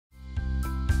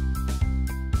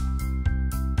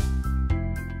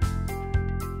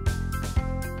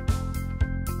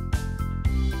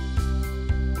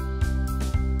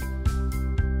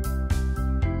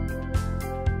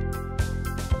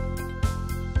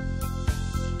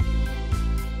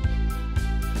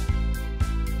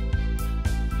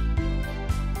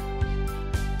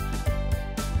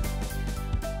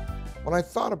when I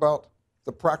thought about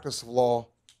the practice of law,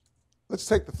 let's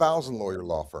take the 1,000-lawyer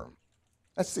law firm.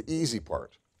 That's the easy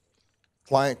part.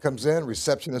 Client comes in,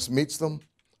 receptionist meets them,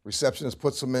 receptionist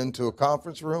puts them into a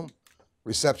conference room,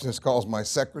 receptionist calls my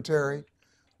secretary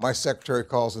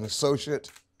calls an associate,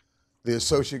 the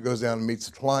associate goes down and meets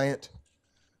the client,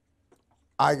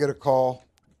 I get a call,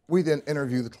 we then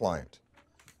interview the client.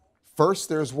 First,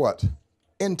 there's what?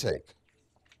 Intake.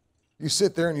 You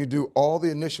sit there and you do all the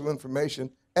initial information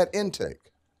at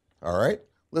intake. All right,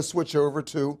 let's switch over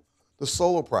to the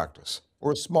solo practice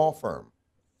or a small firm.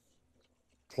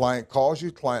 Client calls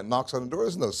you, client knocks on the door,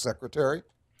 there's no secretary,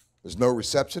 there's no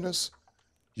receptionist.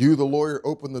 You, the lawyer,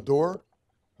 open the door.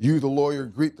 You, the lawyer,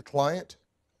 greet the client.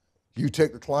 You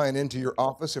take the client into your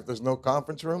office if there's no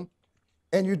conference room,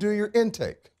 and you do your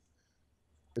intake.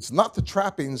 It's not the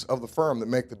trappings of the firm that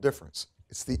make the difference.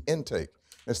 It's the intake.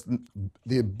 It's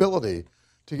the ability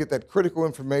to get that critical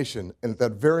information and at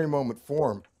that very moment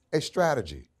form a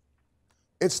strategy.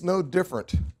 It's no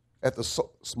different at the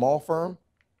small firm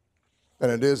than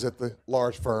it is at the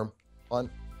large firm on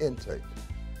intake.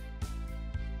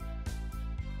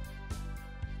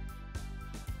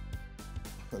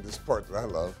 This part that I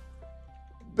love,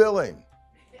 billing.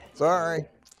 Sorry.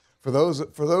 For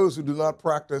those who do not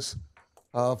practice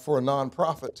for a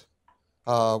nonprofit,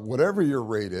 whatever your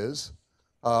rate is,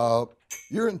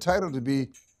 you're entitled to be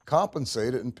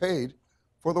compensated and paid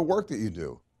for the work that you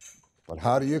do. But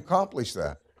how do you accomplish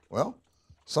that? Well,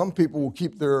 some people will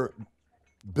keep their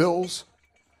bills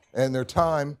and their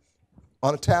time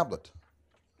on a tablet.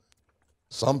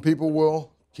 Some people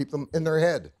will keep them in their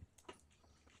head.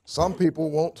 Some people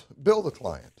won't bill the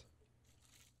client.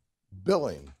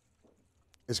 Billing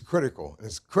is critical. And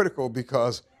it's critical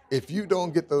because if you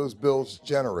don't get those bills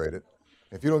generated,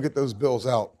 if you don't get those bills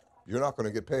out, you're not going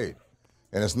to get paid.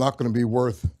 And it's not going to be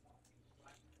worth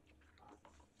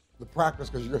the practice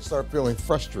because you're going to start feeling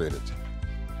frustrated.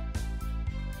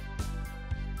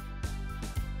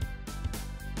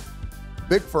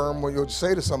 Big firm, when you'll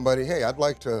say to somebody, hey, I'd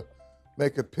like to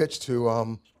make a pitch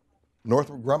to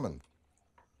Northrop Grumman,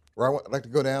 or I'd like to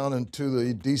go down into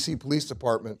the DC Police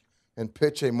Department and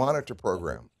pitch a monitor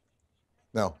program.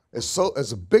 Now,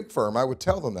 as a big firm, I would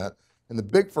tell them that, and the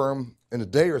big firm in a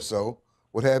day or so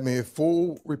would have me a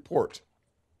full report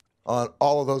on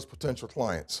all of those potential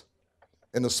clients.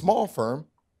 In the small firm,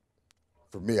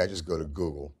 for me, I just go to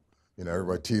Google. You know,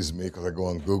 everybody teases me because I go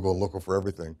on Google looking for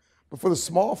everything. But for the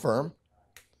small firm,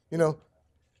 you know,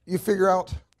 you figure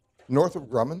out Northrop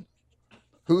Grumman,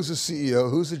 who's the CEO,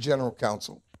 who's the general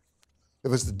counsel.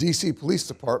 If it's the DC Police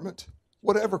Department,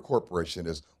 whatever corporation it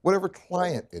is, whatever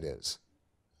client it is,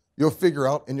 you'll figure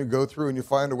out and you go through and you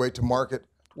find a way to market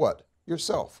what?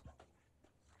 Yourself.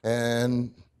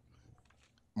 And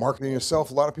marketing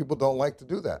yourself, a lot of people don't like to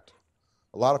do that.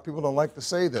 A lot of people don't like to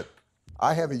say that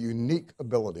I have a unique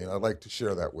ability, and I'd like to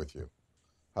share that with you.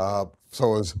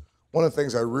 So as one of the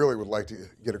things I really would like to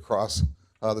get across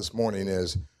this morning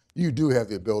is you do have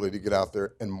the ability to get out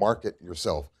there and market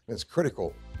yourself. And it's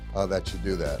critical that you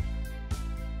do that.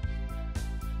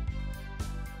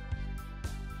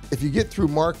 If you get through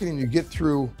marketing, you get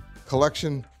through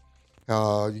collection,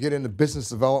 you get into business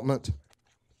development.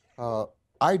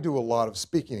 I do a lot of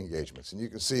speaking engagements, and you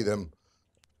can see them.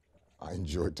 I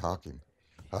enjoy talking.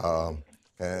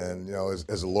 And, you know,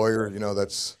 as a lawyer, you know,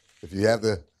 that's, if you have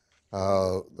the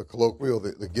colloquial,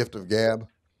 the gift of gab,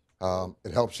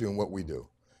 it helps you in what we do.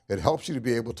 It helps you to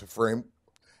be able to frame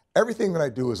everything that I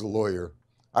do as a lawyer.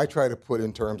 I try to put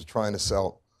in terms of trying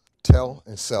to tell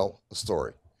and sell a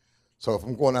story. So if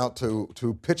I'm going out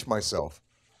to pitch myself,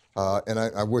 and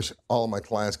I wish all of my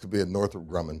clients could be at Northrop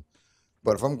Grumman,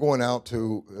 but if I'm going out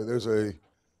to, there's a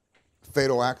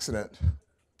fatal accident,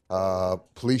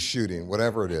 police shooting,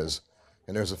 whatever it is,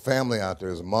 and there's a family out there,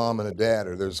 there's a mom and a dad,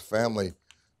 or there's a family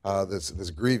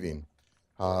that's grieving,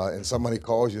 and somebody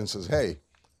calls you and says, hey,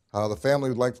 the family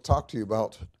would like to talk to you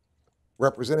about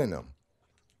representing them.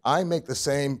 I make the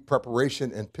same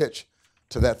preparation and pitch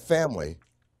to that family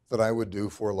that I would do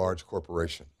for a large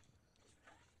corporation.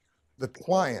 The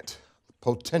client, the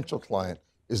potential client,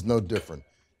 is no different.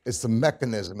 It's the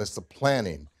mechanism, it's the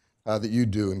planning that you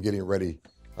do in getting ready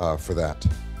for that.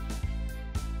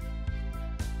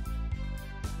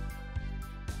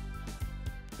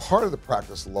 Part of the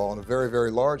practice of law, and a very,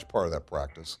 very large part of that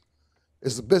practice,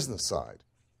 is the business side.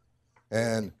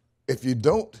 And if you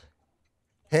don't,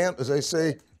 as they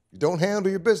say, you don't handle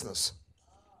your business,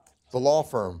 the law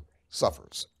firm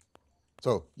suffers.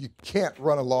 So you can't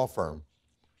run a law firm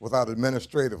without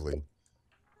administratively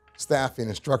staffing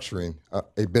and structuring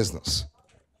a business.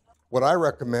 What I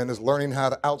recommend is learning how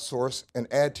to outsource and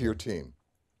add to your team.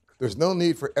 There's no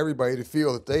need for everybody to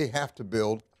feel that they have to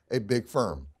build a big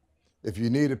firm. If you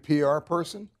need a PR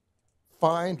person,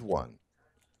 find one.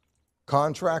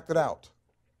 Contract it out.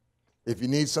 If you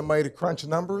need somebody to crunch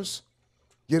numbers,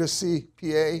 get a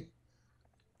CPA,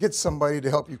 get somebody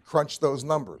to help you crunch those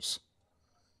numbers.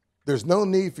 There's no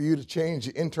need for you to change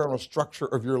the internal structure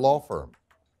of your law firm.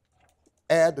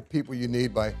 Add the people you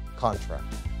need by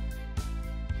contract.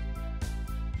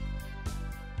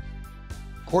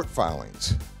 Court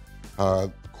filings,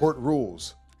 court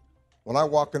rules. When I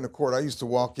walk into court, I used to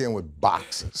walk in with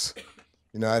boxes.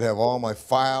 You know, I'd have all my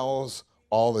files,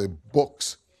 all the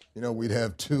books. You know, we'd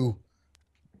have two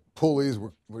pulleys,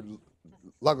 we'd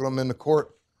lug them into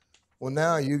court. Well,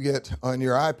 now you get on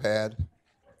your iPad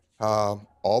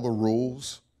all the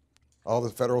rules, all the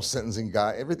federal sentencing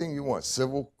guide, everything you want,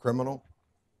 civil, criminal,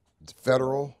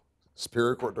 federal,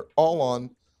 superior court, they're all on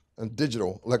a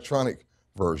digital electronic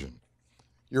version.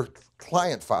 Your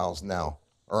client files now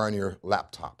are on your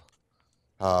laptop.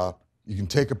 You can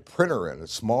take a printer in, a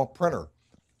small printer,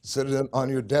 sit it on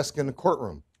your desk in the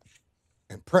courtroom,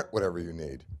 and print whatever you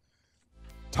need.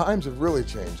 Times have really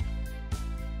changed.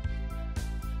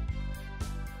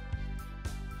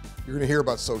 You're going to hear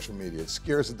about social media. It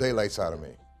scares the daylights out of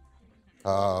me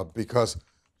because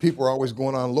people are always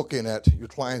going on looking at your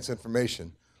client's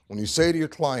information. When you say to your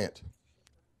client,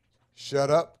 shut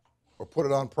up or put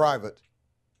it on private,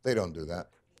 they don't do that.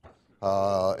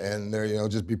 And they're,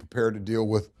 just be prepared to deal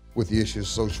with the issues of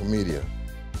social media.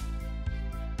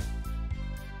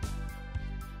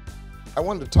 I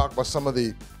wanted to talk about some of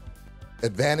the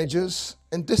advantages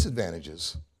and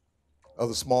disadvantages of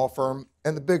the small firm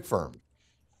and the big firm.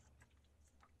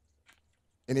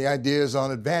 Any ideas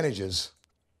on advantages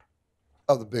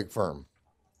of the big firm?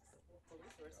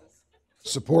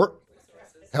 Support,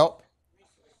 help,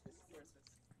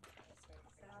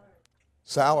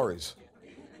 salaries.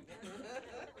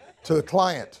 To the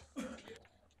client.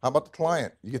 How about the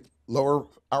client? You get lower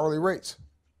hourly rates.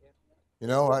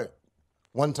 I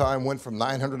one time went from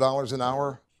 $900 an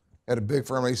hour at a big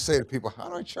firm. I used to say to people, how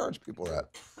do I charge people that?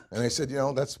 And they said,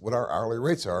 that's what our hourly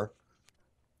rates are.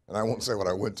 And I won't say what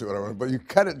I went to, but you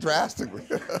cut it drastically.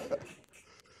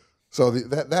 So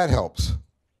that helps.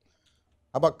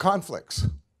 How about conflicts?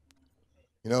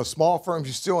 Small firms,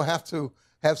 you still have to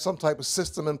have some type of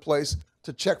system in place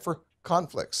to check for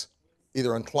conflicts,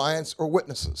 either on clients or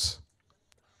witnesses.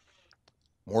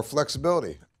 More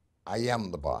flexibility. I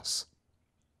am the boss.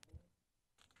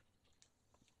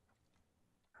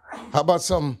 How about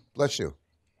some, bless you,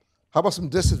 how about some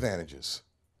disadvantages?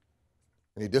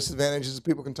 Any disadvantages that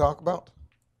people can talk about?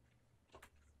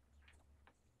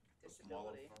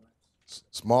 Disability.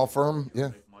 Small firm,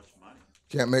 yeah.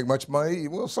 Can't make much money.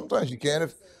 Well, sometimes you can.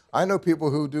 If I know people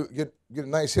who do get a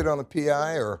nice hit on the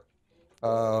PI or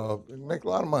make a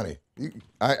lot of money.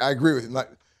 I agree with you.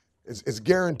 It's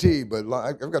guaranteed, but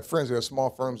I've got friends who have small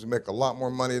firms who make a lot more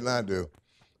money than I do.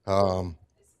 Disability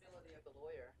of the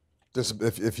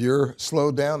lawyer. If you're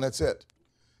slowed down, that's it.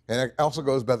 And it also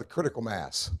goes by the critical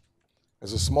mass.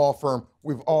 As a small firm,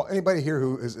 anybody here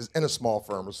who is in a small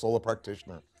firm, a solo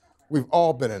practitioner, we've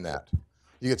all been in that.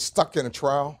 You get stuck in a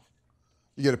trial,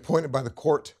 you get appointed by the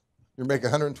court, you're making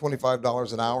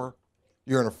 $125 an hour,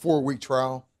 you're in a 4-week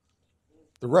trial,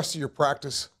 the rest of your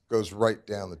practice goes right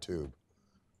down the tube.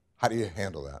 How do you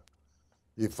handle that?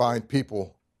 You find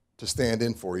people to stand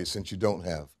in for you since you don't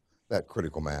have that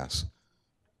critical mass.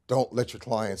 Don't let your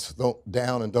clients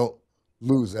down and don't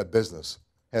lose that business.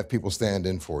 Have people stand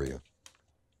in for you.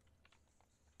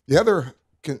 The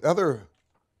other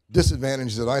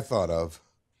disadvantage that I thought of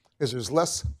is there's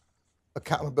less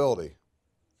accountability.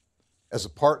 As a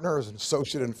partner, as an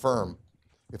associate in a firm,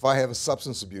 if I have a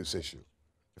substance abuse issue,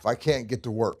 if I can't get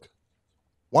to work,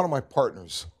 one of my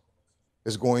partners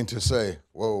is going to say,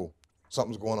 whoa,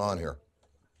 something's going on here.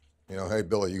 Hey,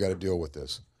 Billy, you got to deal with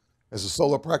this. As a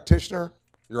solo practitioner,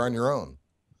 you're on your own.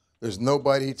 There's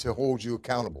nobody to hold you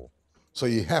accountable. So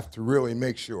you have to really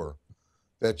make sure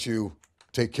that you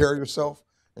take care of yourself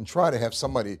and try to have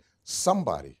somebody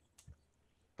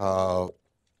could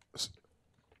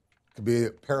be a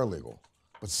paralegal,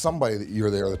 but somebody that you're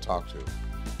there to talk to.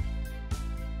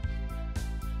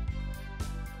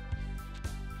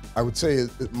 I would say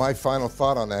that my final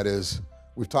thought on that is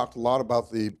we've talked a lot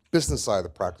about the business side of the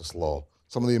practice law,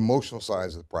 some of the emotional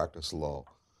sides of the practice law,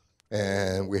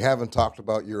 and we haven't talked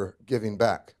about your giving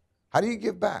back. How do you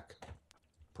give back?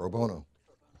 Pro bono.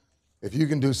 If you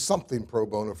can do something pro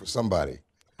bono for somebody.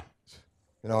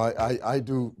 I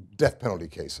do death penalty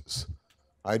cases.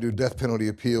 I do death penalty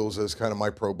appeals as kind of my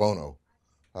pro bono.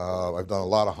 I've done a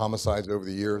lot of homicides over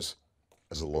the years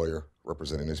as a lawyer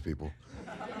representing these people.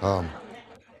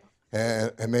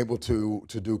 and am able to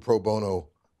do pro bono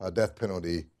death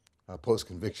penalty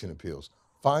post-conviction appeals.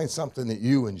 Find something that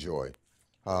you enjoy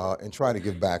and try to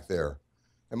give back there.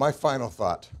 And my final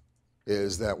thought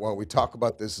is that while we talk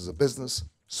about this as a business,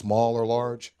 small or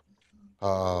large,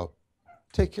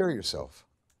 take care of yourself.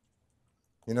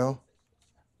 You know,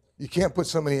 you can't put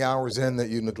so many hours in that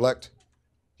you neglect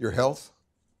your health.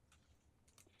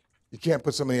 You can't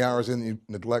put so many hours in that you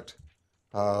neglect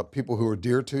people who are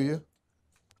dear to you,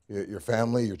 your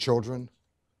family, your children,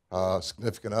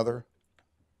 significant other,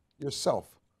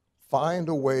 yourself. Find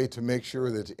a way to make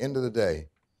sure that at the end of the day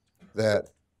that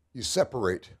you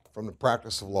separate from the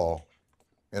practice of law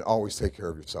and always take care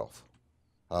of yourself.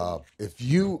 If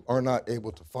you are not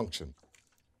able to function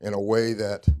in a way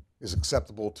that is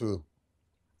acceptable to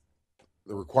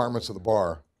the requirements of the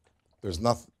bar,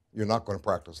 you're not going to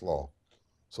practice law.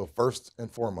 So first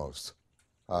and foremost,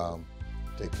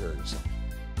 take care of yourself.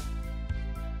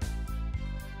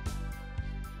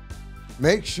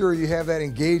 Make sure you have that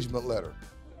engagement letter.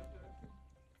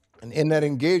 And in that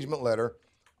engagement letter,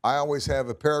 I always have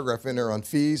a paragraph in there on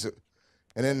fees,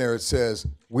 and in there it says,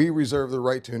 we reserve the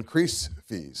right to increase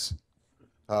fees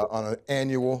on an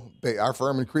annual basis. Our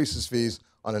firm increases fees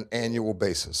on an annual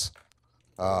basis.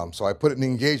 So I put it in the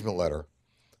engagement letter.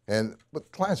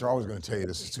 But clients are always going to tell you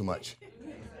this is too much.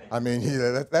 I mean,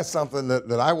 that's something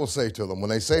that I will say to them when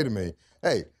they say to me,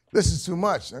 hey, this is too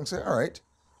much. I can say, all right,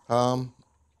 I'll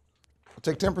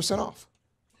take 10% off.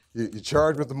 You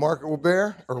charge what the market will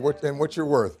bear or what you're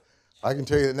worth. I can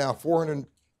tell you that now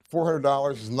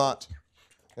 $400 is not,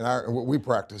 what we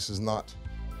practice is not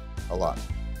a lot.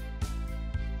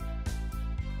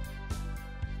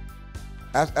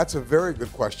 That's a very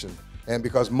good question. And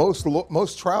because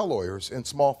most trial lawyers in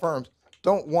small firms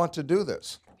don't want to do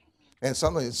this. And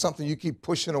it's something you keep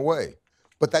pushing away.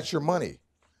 But that's your money.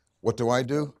 What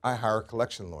do? I hire a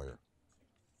collection lawyer.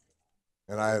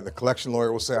 And the collection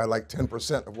lawyer will say, I like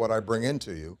 10% of what I bring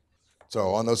into you. So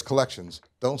on those collections,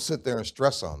 don't sit there and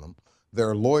stress on them. There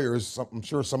are lawyers, I'm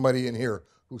sure somebody in here,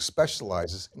 who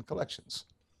specializes in collections.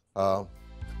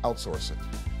 Outsource it.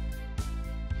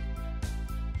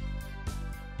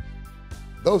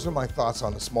 Those are my thoughts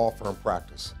on the small firm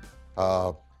practice.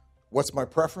 What's my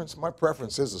preference? My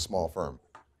preference is a small firm.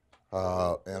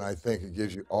 And I think it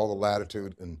gives you all the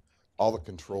latitude and all the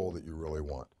control that you really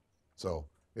want. So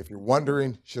if you're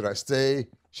wondering, should I stay?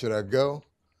 Should I go?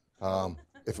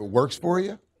 If it works for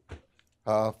you,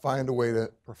 find a way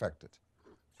to perfect it.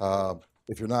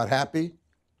 If you're not happy,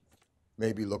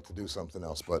 maybe look to do something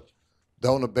else. But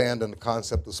don't abandon the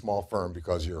concept of small firm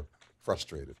because you're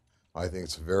frustrated. I think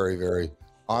it's a very, very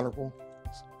honorable,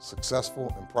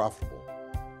 successful, and profitable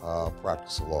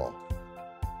practice of law.